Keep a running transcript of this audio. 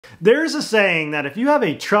There's a saying that if you have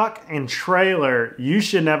a truck and trailer, you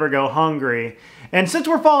should never go hungry. And since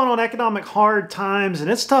we're falling on economic hard times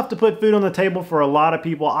and it's tough to put food on the table for a lot of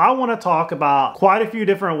people, I want to talk about quite a few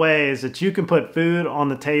different ways that you can put food on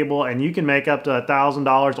the table and you can make up to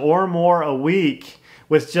 $1,000 or more a week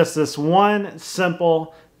with just this one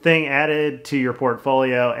simple thing added to your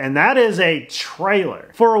portfolio, and that is a trailer.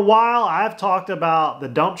 For a while, I've talked about the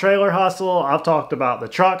dump trailer hustle, I've talked about the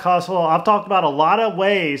truck hustle, I've talked about a lot of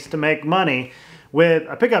ways to make money with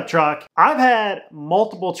a pickup truck. I've had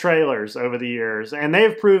multiple trailers over the years, and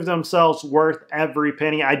they've proved themselves worth every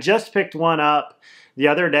penny. I just picked one up the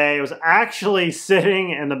other day. It was actually sitting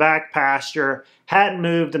in the back pasture, hadn't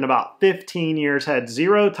moved in about 15 years, had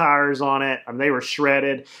 0 tires on it. I mean, they were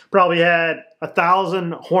shredded, probably had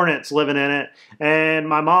 1,000 hornets living in it. And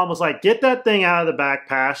my mom was like, get that thing out of the back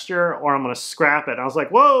pasture or I'm gonna scrap it. And I was like,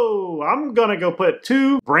 whoa, I'm gonna go put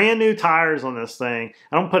 2 brand new tires on this thing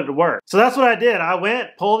and I'm gonna put it to work. So that's what I did. I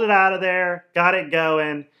went, pulled it out of there, got it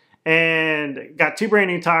going, and got 2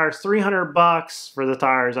 brand new tires, 300 bucks for the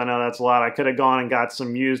tires. I know that's a lot. I could have gone and got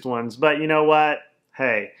some used ones, but you know what?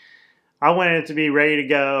 Hey, I wanted it to be ready to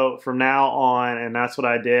go from now on, and that's what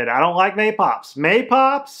I did. I don't like Maypops.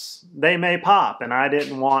 Maypops, they may pop, and I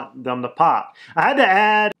didn't want them to pop. I had to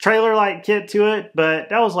add trailer light kit to it, but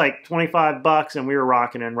that was like 25 bucks, and we were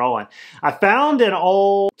rocking and rolling. I found an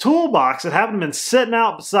old toolbox that hadn't been sitting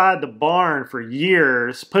out beside the barn for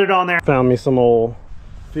years. Put it on there. Found me some old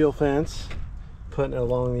field fence, putting it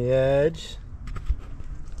along the edge,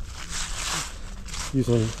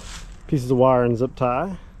 using pieces of wire and zip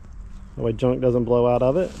tie. That way junk doesn't blow out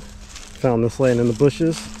of it. Found this laying in the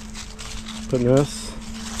bushes. Putting this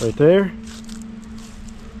right there.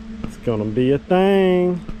 It's gonna be a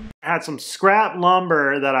thing. I had some scrap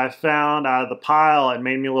lumber that I found out of the pile and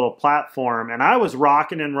made me a little platform, and I was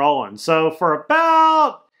rocking and rolling. So for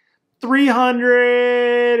about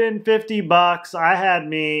 350 bucks, I had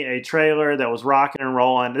me a trailer that was rocking and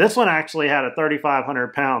rolling. This one actually had a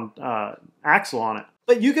 3,500 pound axle on it.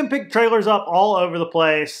 But you can pick trailers up all over the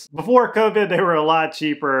place. Before COVID, they were a lot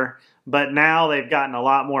cheaper, but now they've gotten a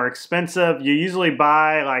lot more expensive. You usually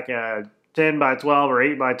buy like a 10 by 12 or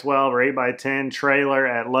 8 by 12 or 8 by 10 trailer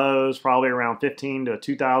at Lowe's, probably around 15 to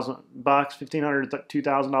 2,000 bucks, $1,500 to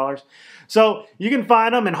 $2,000. So you can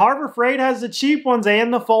find them, and Harbor Freight has the cheap ones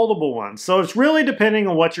and the foldable ones. So it's really depending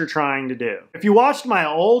on what you're trying to do. If you watched my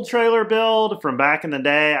old trailer build from back in the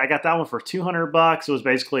day, I got that one for 200 bucks. It was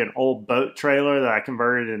basically an old boat trailer that I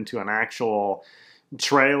converted into an actual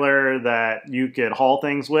trailer that you could haul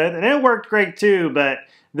things with, and it worked great too, but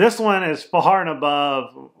this one is far and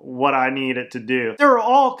above what I need it to do. There are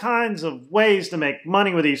all kinds of ways to make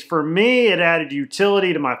money with these. For me, it added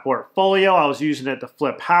utility to my portfolio. I was using it to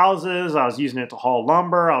flip houses. I was using it to haul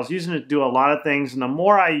lumber. I was using it to do a lot of things. And the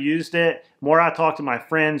more I used it, the more I talked to my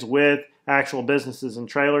friends with actual businesses and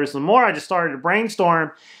trailers, the more I just started to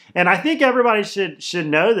brainstorm. And I think everybody should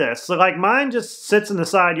know this. So like mine just sits in the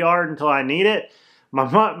side yard until I need it. My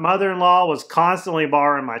mother-in-law was constantly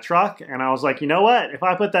borrowing my truck, and I was like, you know what? If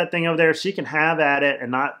I put that thing over there, she can have at it and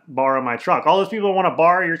not borrow my truck. All those people want to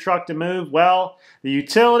borrow your truck to move, well, the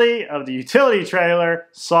utility of the utility trailer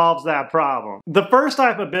solves that problem. The first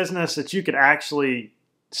type of business that you could actually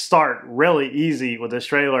start really easy with this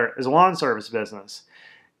trailer is a lawn service business.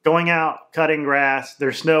 Going out, cutting grass,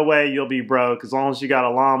 there's no way you'll be broke as long as you got a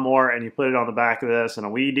lawnmower and you put it on the back of this and a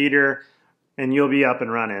weed eater, and you'll be up and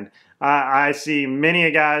running. I see many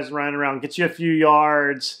guys running around, get you a few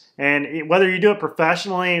yards, and whether you do it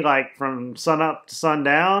professionally, like from sun up to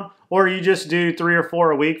sundown, or you just do 3 or 4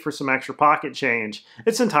 a week for some extra pocket change,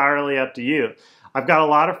 it's entirely up to you. I've got a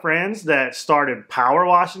lot of friends that started power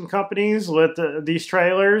washing companies with these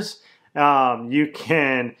trailers. You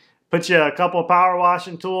can put you a couple of power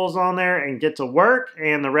washing tools on there and get to work,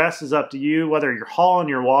 and the rest is up to you, whether you're hauling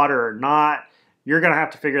your water or not. You're going to have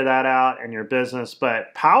to figure that out in your business.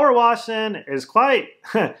 But power washing is quite,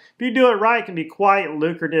 if you do it right, can be quite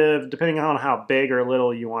lucrative depending on how big or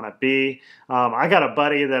little you want to be. I got a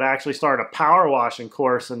buddy that actually started a power washing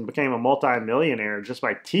course and became a multi-millionaire just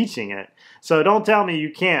by teaching it. So don't tell me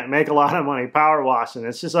you can't make a lot of money power washing.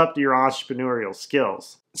 It's just up to your entrepreneurial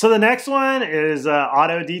skills. So the next one is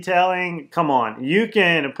auto detailing. Come on, you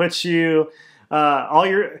can put you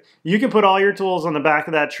can put all your tools on the back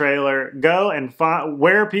of that trailer, go and find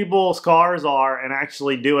where people's cars are and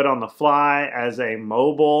actually do it on the fly as a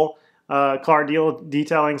mobile car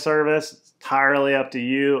detailing service. It's entirely up to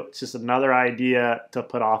you. It's just another idea to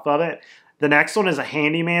put off of it. The next one is a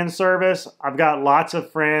handyman service. I've got lots of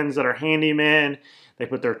friends that are handymen. They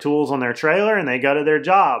put their tools on their trailer and they go to their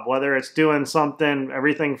job, whether it's doing something,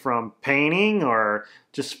 everything from painting or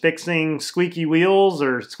just fixing squeaky wheels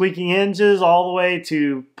or squeaky hinges, all the way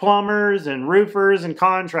to plumbers and roofers and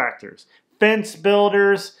contractors, fence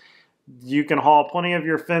builders. You can haul plenty of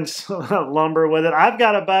your fence lumber with it. I've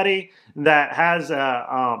got a buddy that has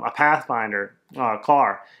a Pathfinder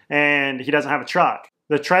car, and he doesn't have a truck.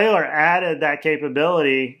 The trailer added that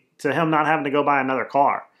capability to him not having to go buy another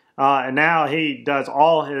car. And now he does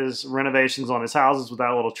all his renovations on his houses with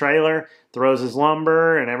that little trailer, throws his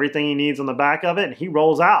lumber and everything he needs on the back of it, and he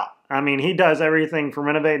rolls out. I mean, he does everything from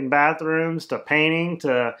renovating bathrooms to painting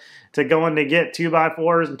to going to get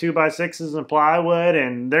 2x4s and 2x6s and plywood,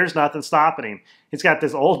 and there's nothing stopping him. He's got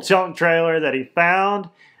this old junk trailer that he found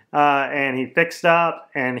and he fixed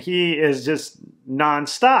up, and he is just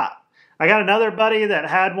nonstop. I got another buddy that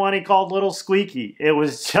had one he called Little Squeaky. It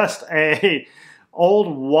was just a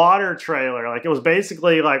old water trailer. Like, it was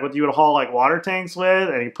basically like what you would haul like water tanks with,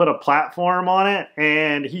 and he put a platform on it,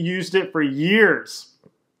 and he used it for years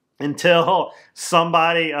until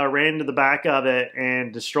somebody ran into the back of it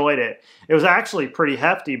and destroyed it. It was actually pretty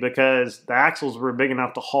hefty because the axles were big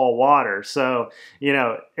enough to haul water. So, you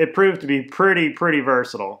know, it proved to be pretty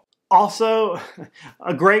versatile. Also,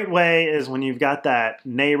 a great way is when you've got that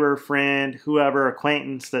neighbor, friend, whoever,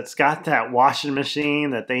 acquaintance that's got that washing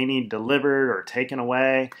machine that they need delivered or taken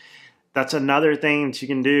away. That's another thing that you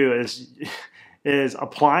can do is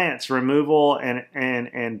appliance removal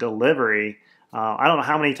and delivery. I don't know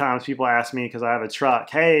how many times people ask me, because I have a truck,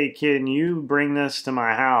 hey, can you bring this to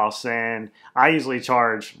my house? And I usually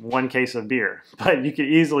charge 1 case of beer, but you could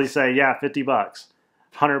easily say, yeah, 50 bucks,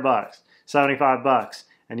 100 bucks, 75 bucks.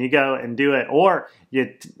 And you go and do it. Or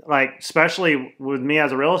you, like, especially with me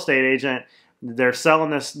as a real estate agent, they're selling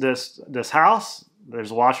this house.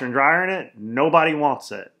 There's a washer and dryer in it. Nobody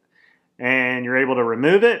wants it. And you're able to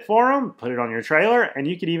remove it for them, put it on your trailer, and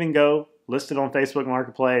you could even go list it on Facebook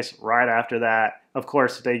Marketplace right after that. Of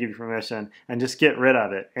course, if they give you permission, and just get rid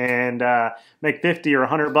of it and make 50 or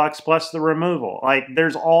 100 bucks plus the removal. Like,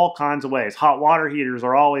 there's all kinds of ways. Hot water heaters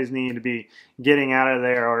are always needing to be getting out of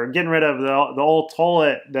there, or getting rid of the old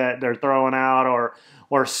toilet that they're throwing out,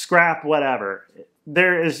 or scrap whatever.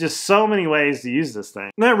 There is just so many ways to use this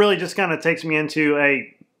thing. And that really just kind of takes me into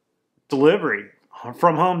a delivery.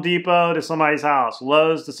 From Home Depot to somebody's house,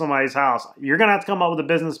 Lowe's to somebody's house. You're going to have to come up with a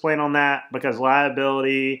business plan on that, because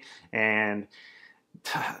liability, and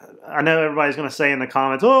I know everybody's going to say in the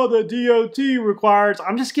comments, oh, the DOT requires.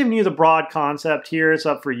 I'm just giving you the broad concept here. It's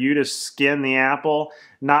up for you to skin the apple,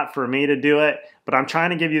 not for me to do it. But I'm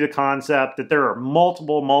trying to give you the concept that there are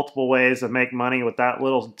multiple ways to make money with that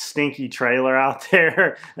little stinky trailer out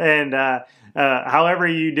there. And however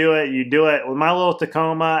you do it, you do it. With my little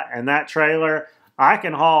Tacoma and that trailer, I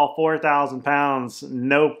can haul 4,000 pounds,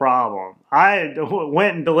 no problem. I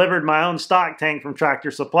went and delivered my own stock tank from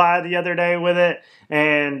Tractor Supply the other day with it,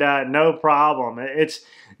 and no problem. It's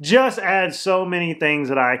just adds so many things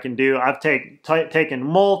that I can do. I've taken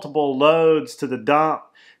multiple loads to the dump,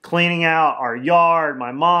 cleaning out our yard,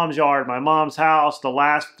 my mom's house, the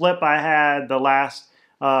last flip I had, the last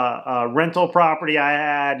rental property I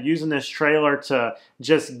had, using this trailer to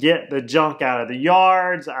just get the junk out of the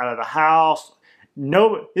yards, out of the house.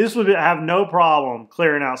 This would have no problem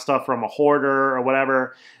clearing out stuff from a hoarder or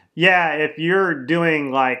whatever. Yeah, if you're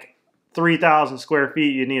doing like 3,000 square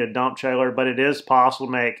feet, you need a dump trailer, but it is possible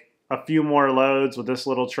to make a few more loads with this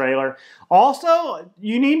little trailer. Also,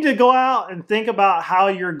 you need to go out and think about how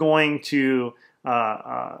you're going to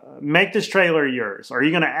make this trailer yours. Are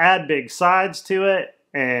you going to add big sides to it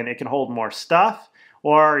and it can hold more stuff?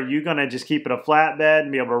 Or are you going to just keep it a flatbed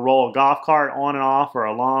and be able to roll a golf cart on and off, or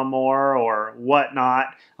a lawnmower or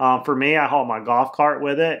whatnot? For me, I haul my golf cart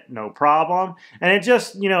with it, no problem. And it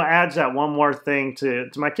just, you know, adds that one more thing to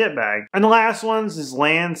my kit bag. And the last ones is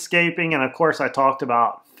landscaping. And of course, I talked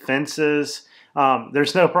about fences.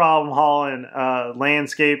 There's no problem hauling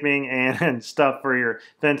landscaping and stuff for your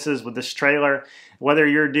fences with this trailer. Whether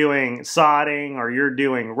you're doing sodding or you're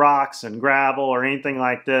doing rocks and gravel or anything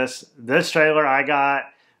like this trailer I got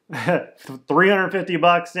 350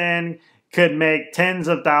 bucks in could make tens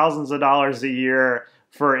of thousands of dollars a year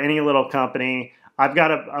for any little company. I've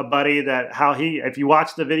got a buddy that if you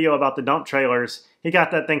watch the video about the dump trailers, he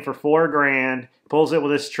got that thing for $4,000, pulls it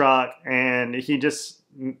with his truck, and he just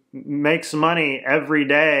makes money every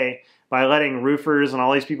day by letting roofers and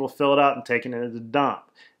all these people fill it up and taking it to the dump.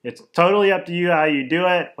 It's totally up to you how you do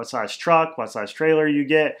it, what size truck, what size trailer you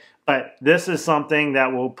get. But this is something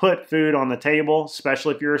that will put food on the table,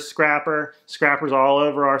 especially if you're a scrapper. Scrappers all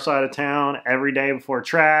over our side of town every day before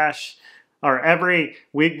trash. or every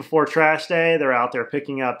week before trash day, they're out there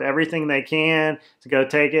picking up everything they can to go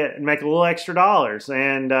take it and make a little extra dollars.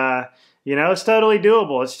 And, you know, it's totally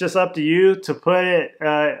doable. It's just up to you to put it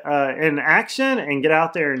in action and get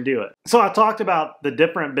out there and do it. So I talked about the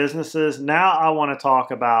different businesses. Now I want to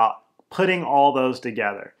talk about putting all those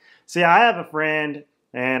together. See, I have a friend,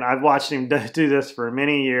 and I've watched him do this for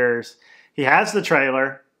many years. He has the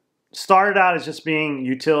trailer. Started out as just being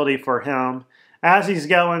utility for him. As he's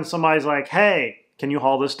going, somebody's like, hey, can you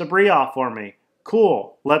haul this debris off for me?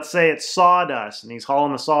 Cool. Let's say it's sawdust, and he's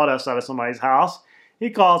hauling the sawdust out of somebody's house. He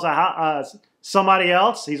calls somebody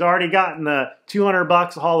else. He's already gotten the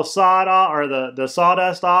 $200 to haul the sod off, or the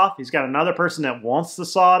sawdust off. He's got another person that wants the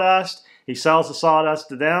sawdust. He sells the sawdust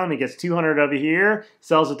to them. He gets $200 over here,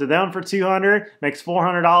 sells it to them for $200, makes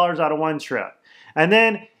 $400 out of one trip. And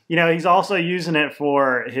then, you know, he's also using it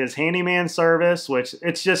for his handyman service, which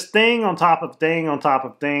it's just thing on top of thing on top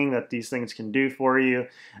of thing that these things can do for you.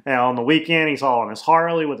 And on the weekend, he's hauling his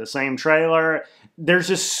Harley with the same trailer. There's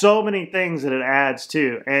just so many things that it adds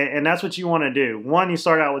to. And that's what you want to do. 1, you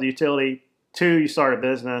start out with utility. 2, you start a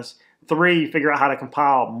business. 3, you figure out how to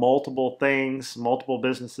compile multiple things, multiple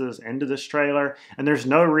businesses into this trailer. And there's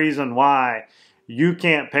no reason why you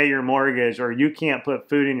can't pay your mortgage, or you can't put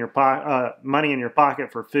food in your money in your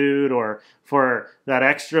pocket for food, or for that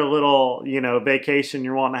extra little, you know, vacation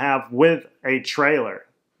you're wanting to have with a trailer.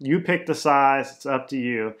 You pick the size. It's up to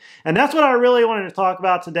you. And that's what I really wanted to talk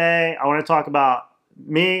about today. I want to talk about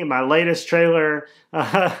me, my latest trailer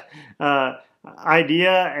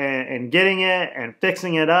idea, and getting it and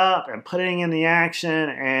fixing it up and putting it in the action.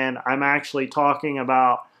 And I'm actually talking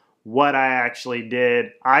about what I actually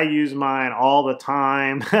did. I use mine all the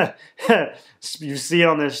time. You see it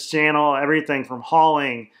on this channel, everything from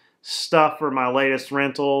hauling stuff for my latest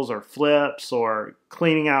rentals or flips, or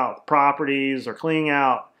cleaning out properties, or cleaning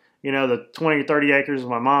out, you know, the 20 or 30 acres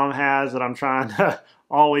my mom has that I'm trying to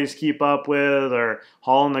always keep up with, or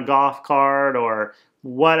hauling the golf cart, or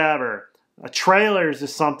whatever. A trailer is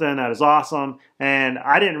just something that is awesome, and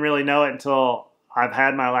I didn't really know it until I've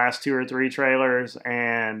had my last 2 or 3 trailers,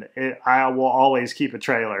 and I will always keep a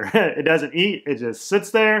trailer. It doesn't eat, it just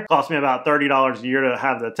sits there. It costs me about $30 a year to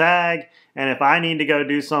have the tag, and if I need to go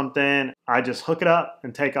do something, I just hook it up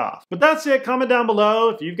and take off. But that's it. Comment down below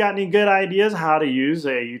if you've got any good ideas how to use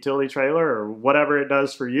a utility trailer, or whatever it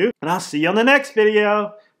does for you. And I'll see you on the next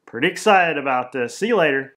video. Pretty excited about this. See you later.